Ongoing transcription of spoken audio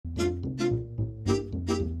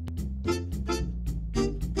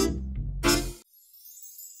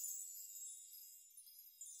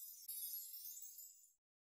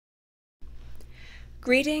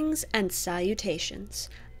Greetings and salutations.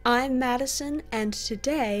 I'm Madison, and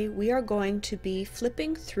today we are going to be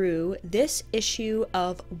flipping through this issue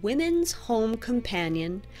of Women's Home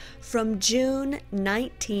Companion from June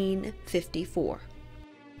 1954.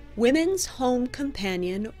 Women's Home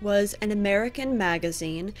Companion was an American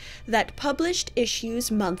magazine that published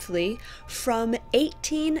issues monthly from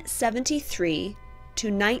 1873 to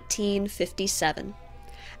 1957.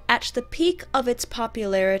 At the peak of its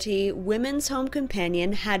popularity, Women's Home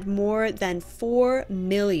Companion had more than 4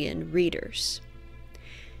 million readers.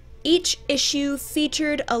 Each issue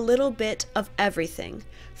featured a little bit of everything,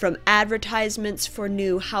 from advertisements for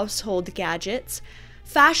new household gadgets,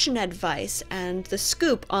 fashion advice and the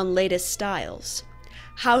scoop on latest styles,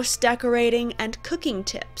 house decorating and cooking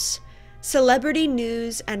tips, celebrity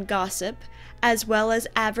news and gossip, as well as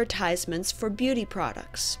advertisements for beauty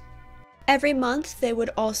products. Every month, they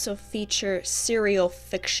would also feature serial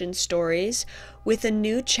fiction stories, with a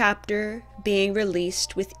new chapter being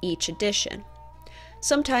released with each edition.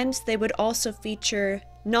 Sometimes they would also feature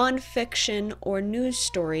non-fiction or news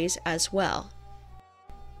stories as well.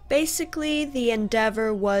 Basically, the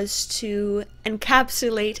endeavor was to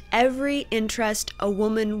encapsulate every interest a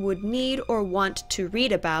woman would need or want to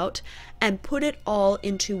read about and put it all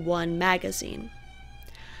into one magazine.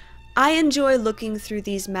 I enjoy looking through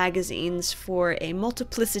these magazines for a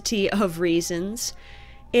multiplicity of reasons.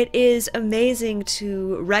 It is amazing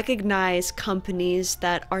to recognize companies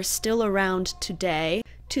that are still around today,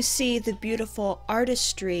 to see the beautiful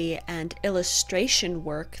artistry and illustration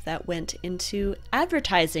work that went into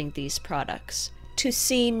advertising these products, to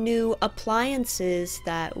see new appliances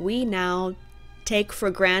that we now take for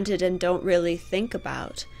granted and don't really think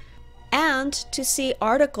about, and to see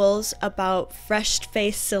articles about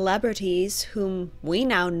fresh-faced celebrities whom we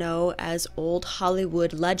now know as old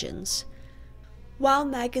Hollywood legends. While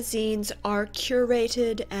magazines are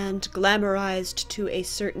curated and glamorized to a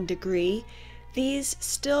certain degree, these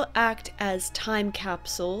still act as time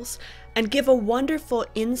capsules and give a wonderful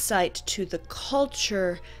insight to the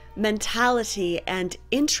culture, mentality, and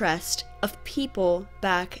interest of people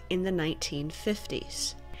back in the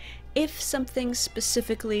 1950s. If something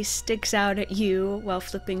specifically sticks out at you while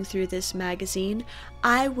flipping through this magazine,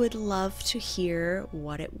 I would love to hear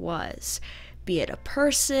what it was. Be it a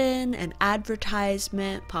person, an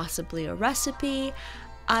advertisement, possibly a recipe.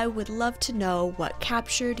 I would love to know what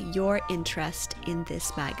captured your interest in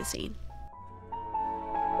this magazine.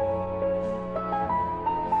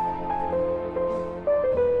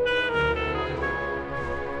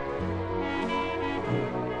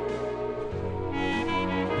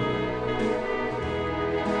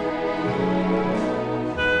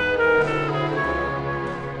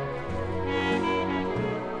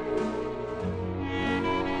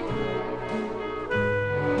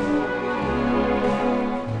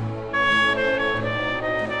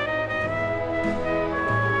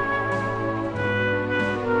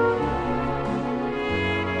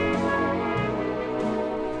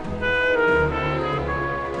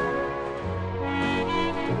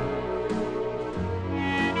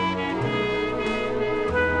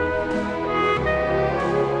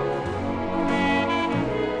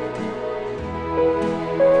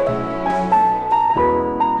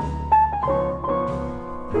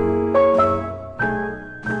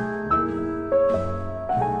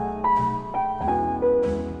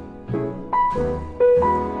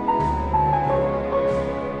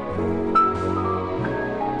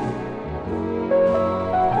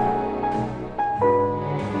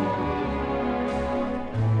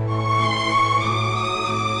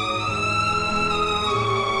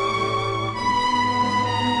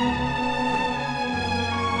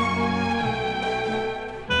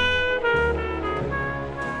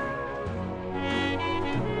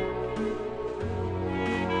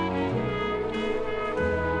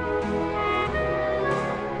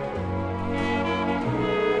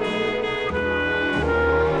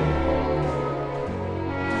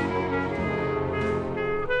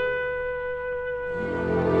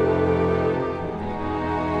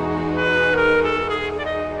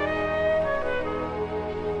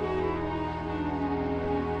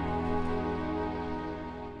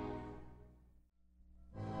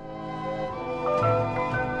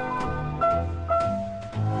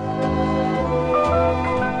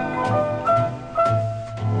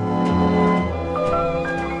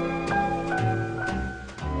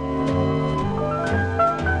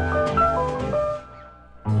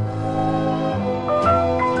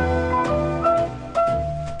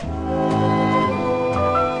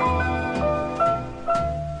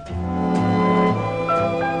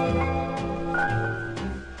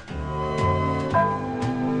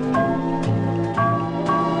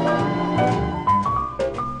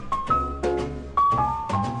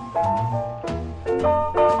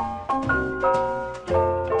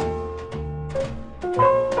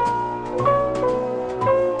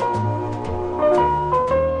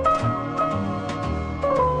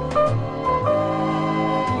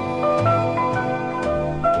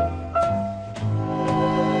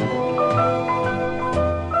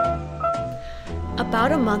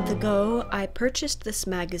 About a month ago, I purchased this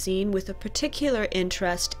magazine with a particular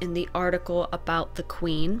interest in the article about the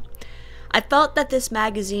Queen. I thought that this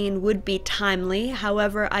magazine would be timely,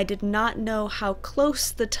 however, I did not know how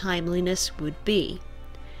close the timeliness would be.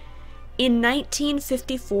 In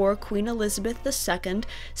 1954, Queen Elizabeth II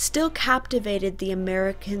still captivated the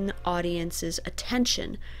American audience's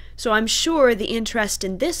attention, so I'm sure the interest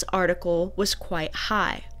in this article was quite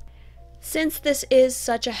high. Since this is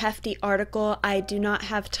such a hefty article, I do not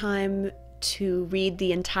have time to read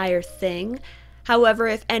the entire thing. However,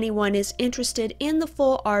 if anyone is interested in the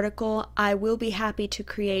full article, I will be happy to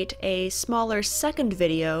create a smaller second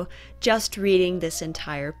video just reading this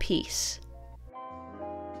entire piece.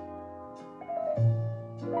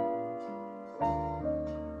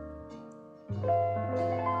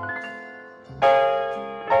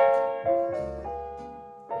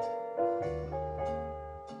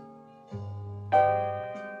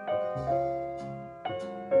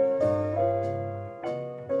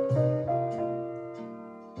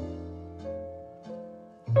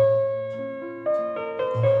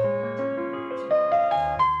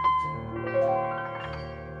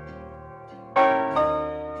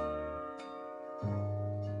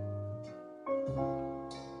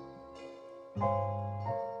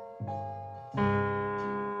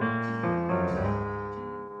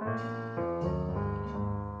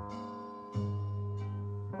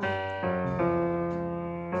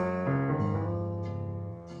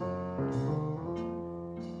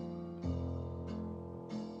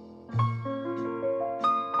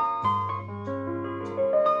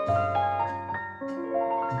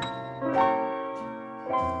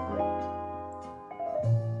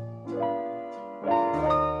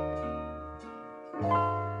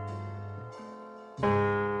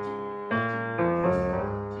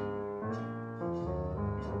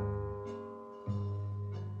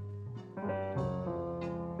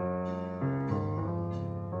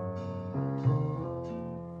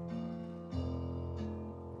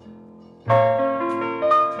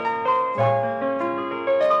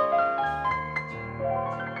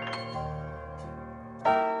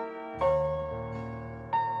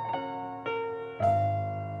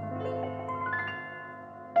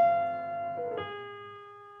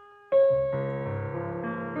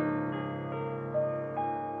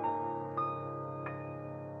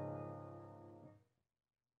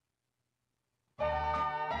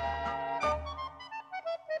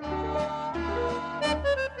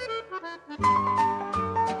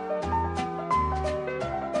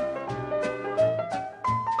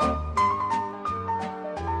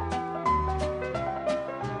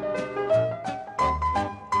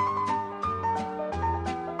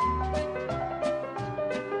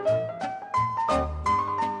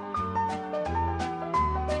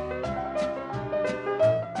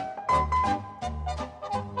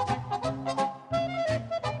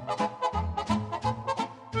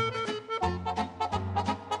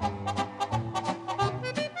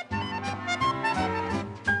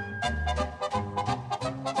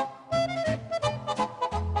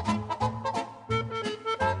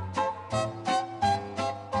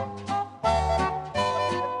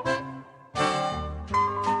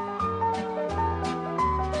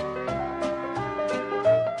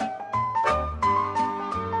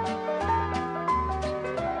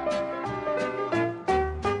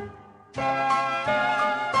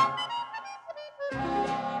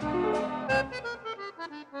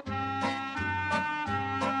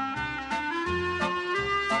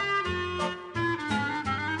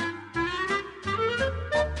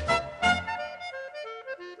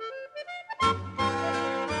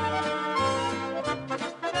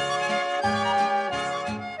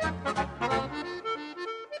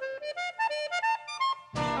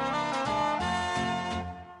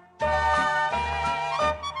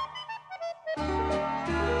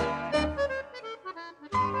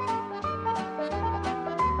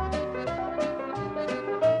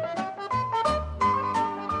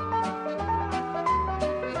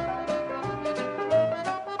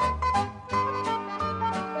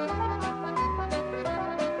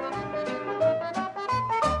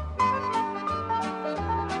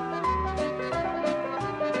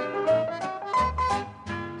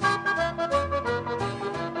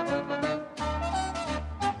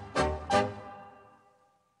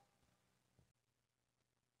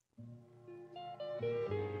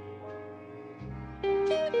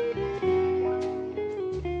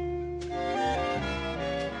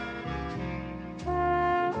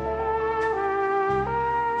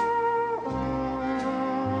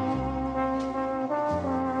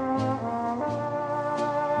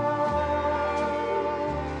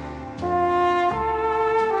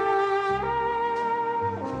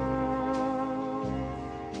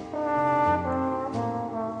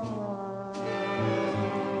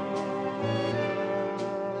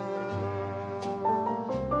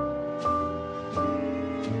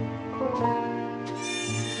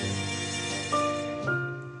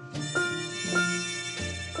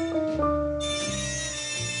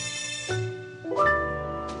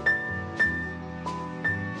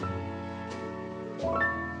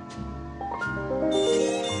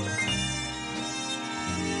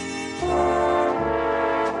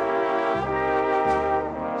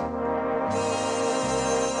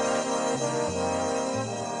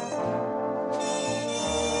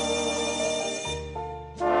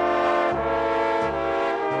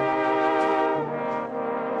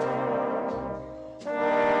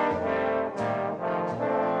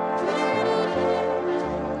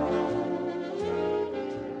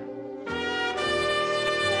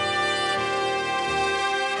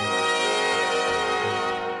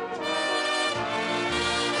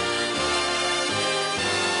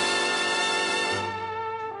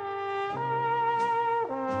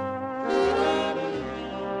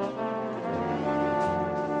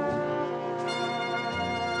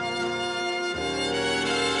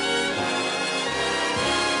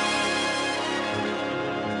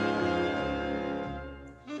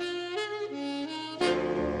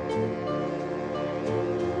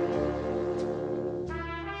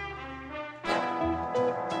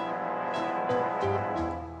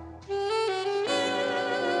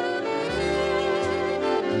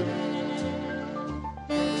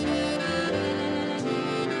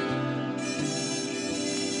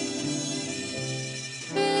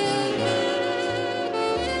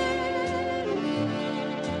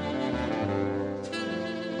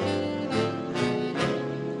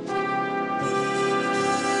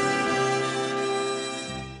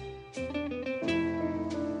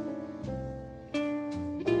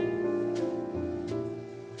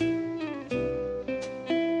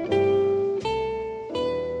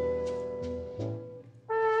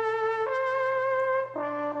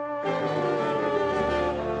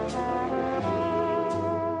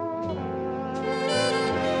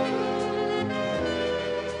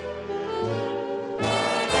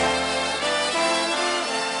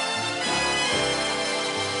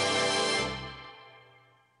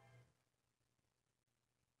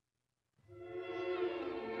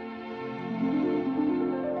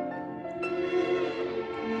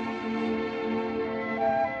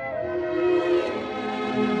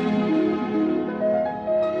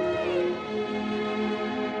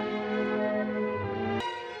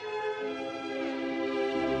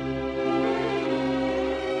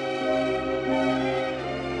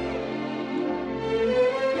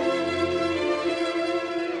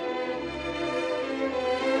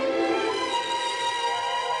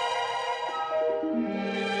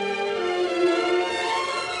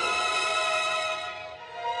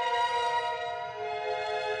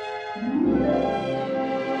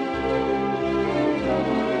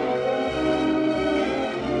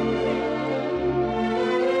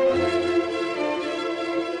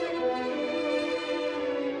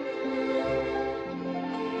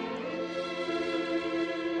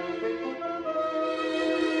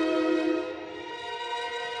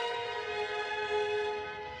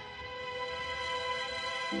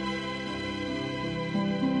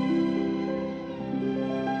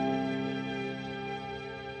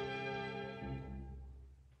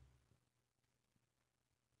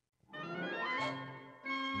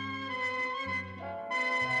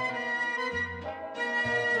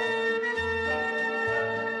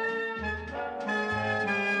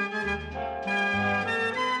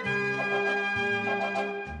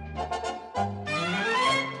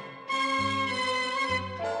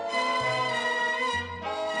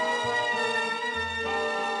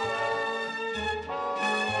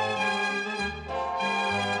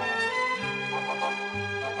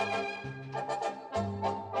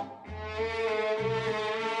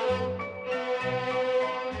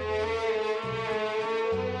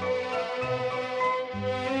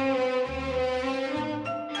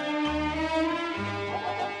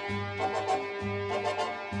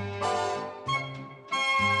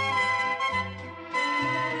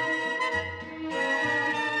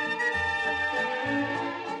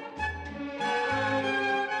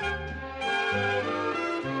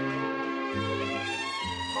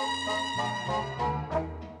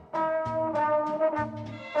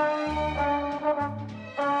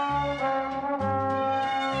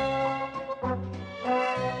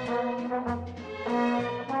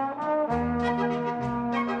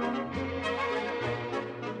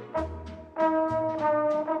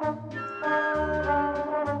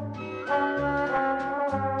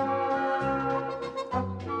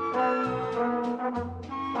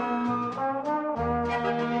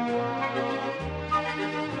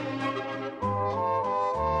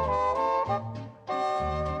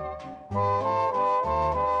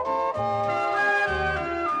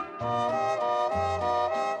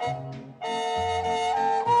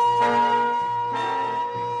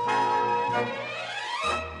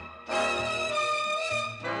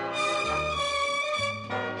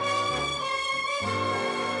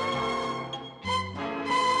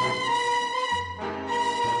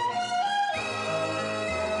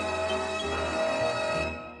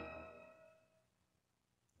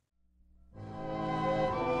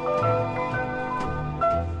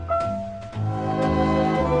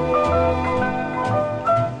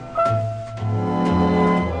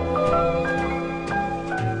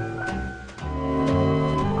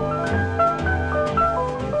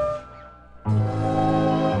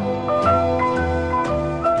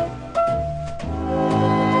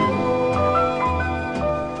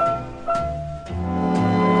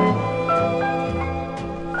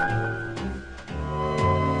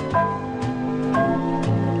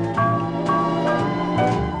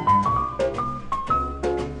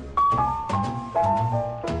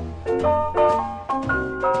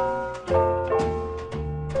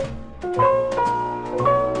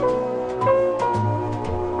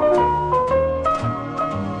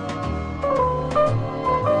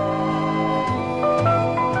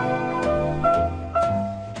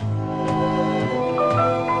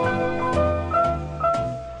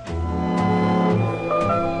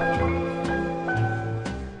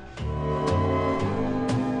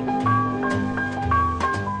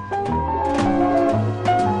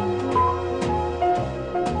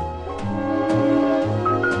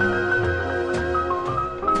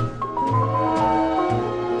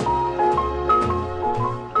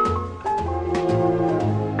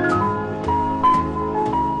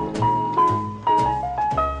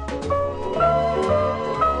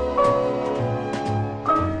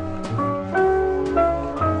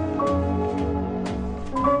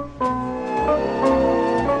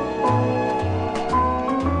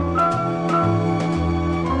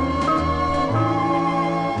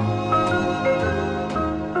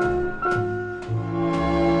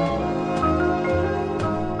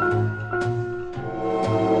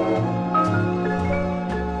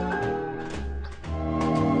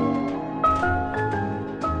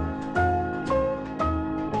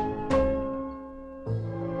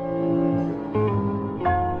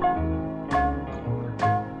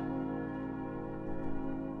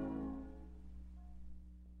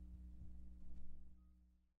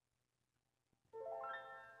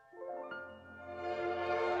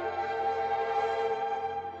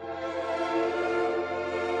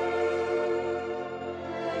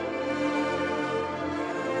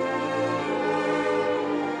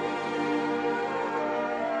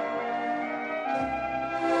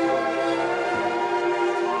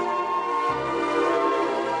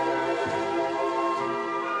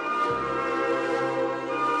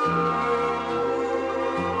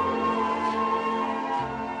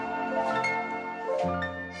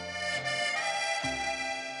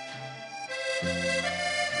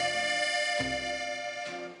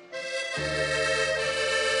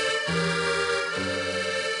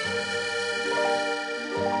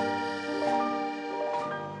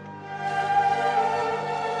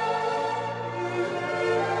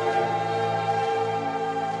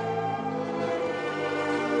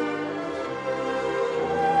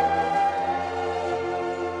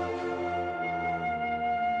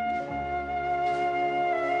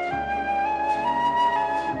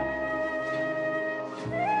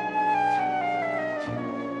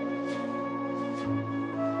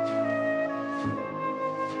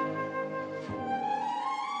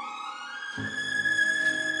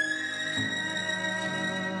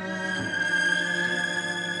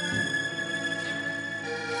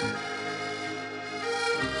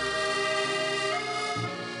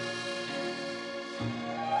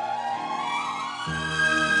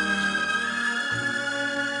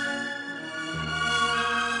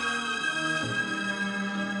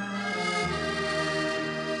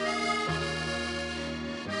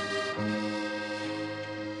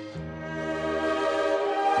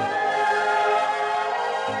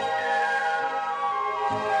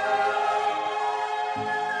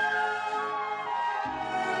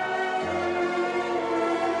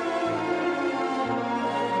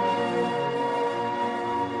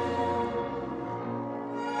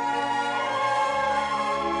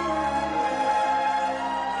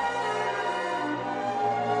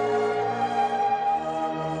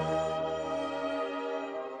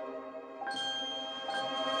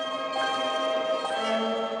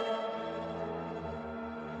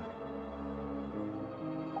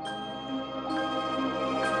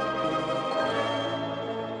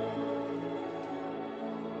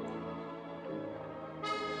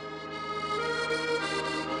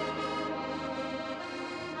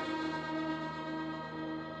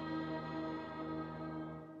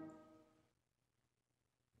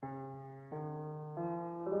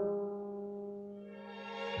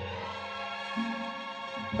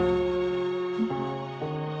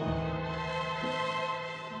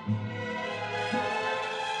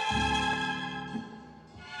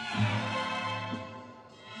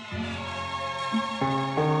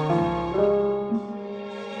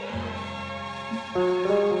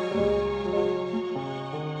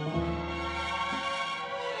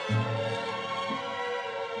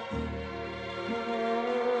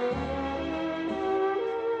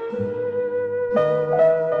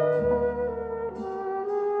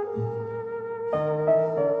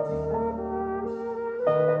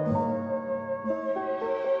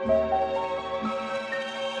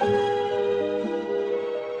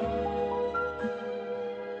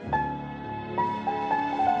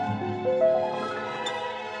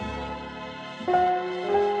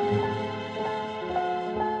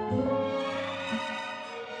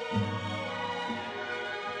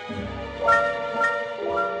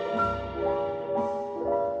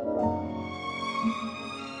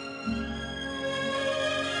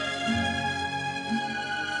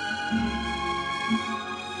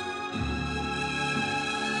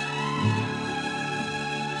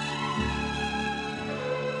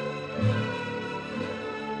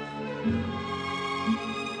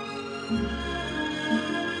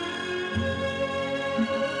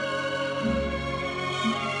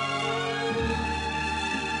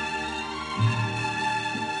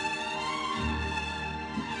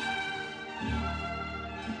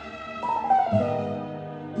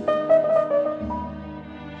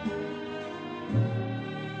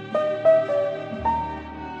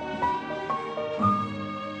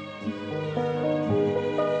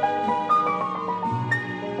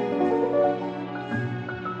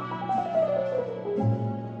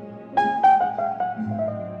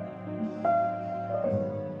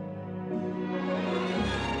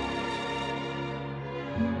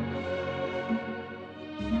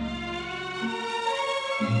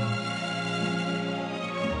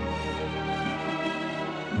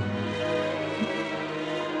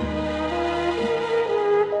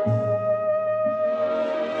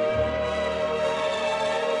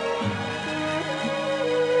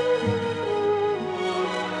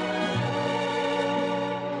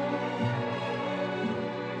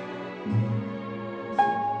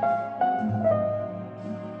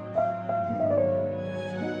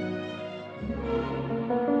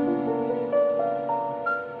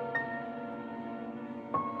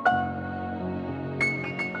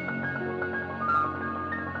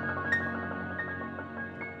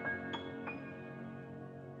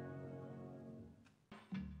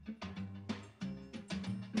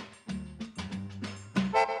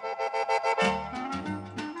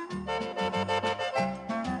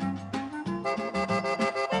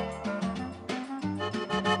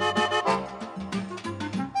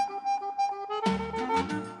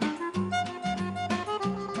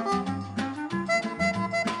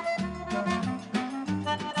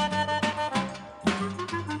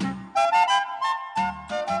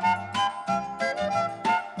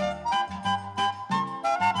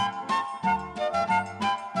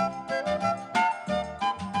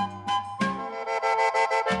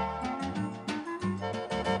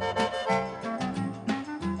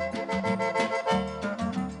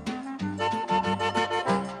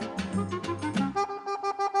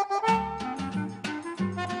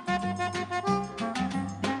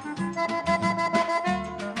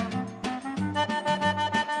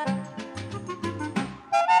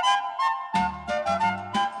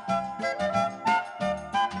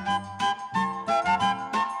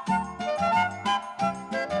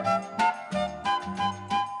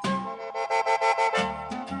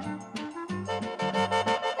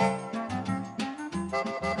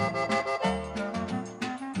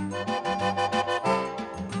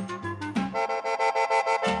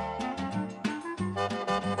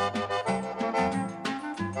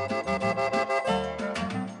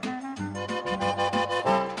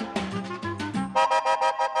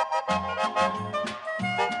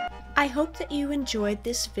 I hope that you enjoyed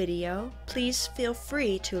this video. Please feel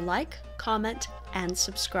free to like, comment, and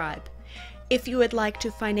subscribe. If you would like to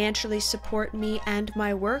financially support me and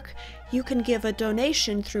my work, you can give a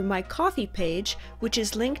donation through my Ko-fi page, which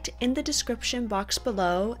is linked in the description box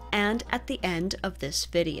below and at the end of this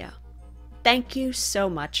video. Thank you so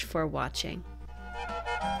much for watching.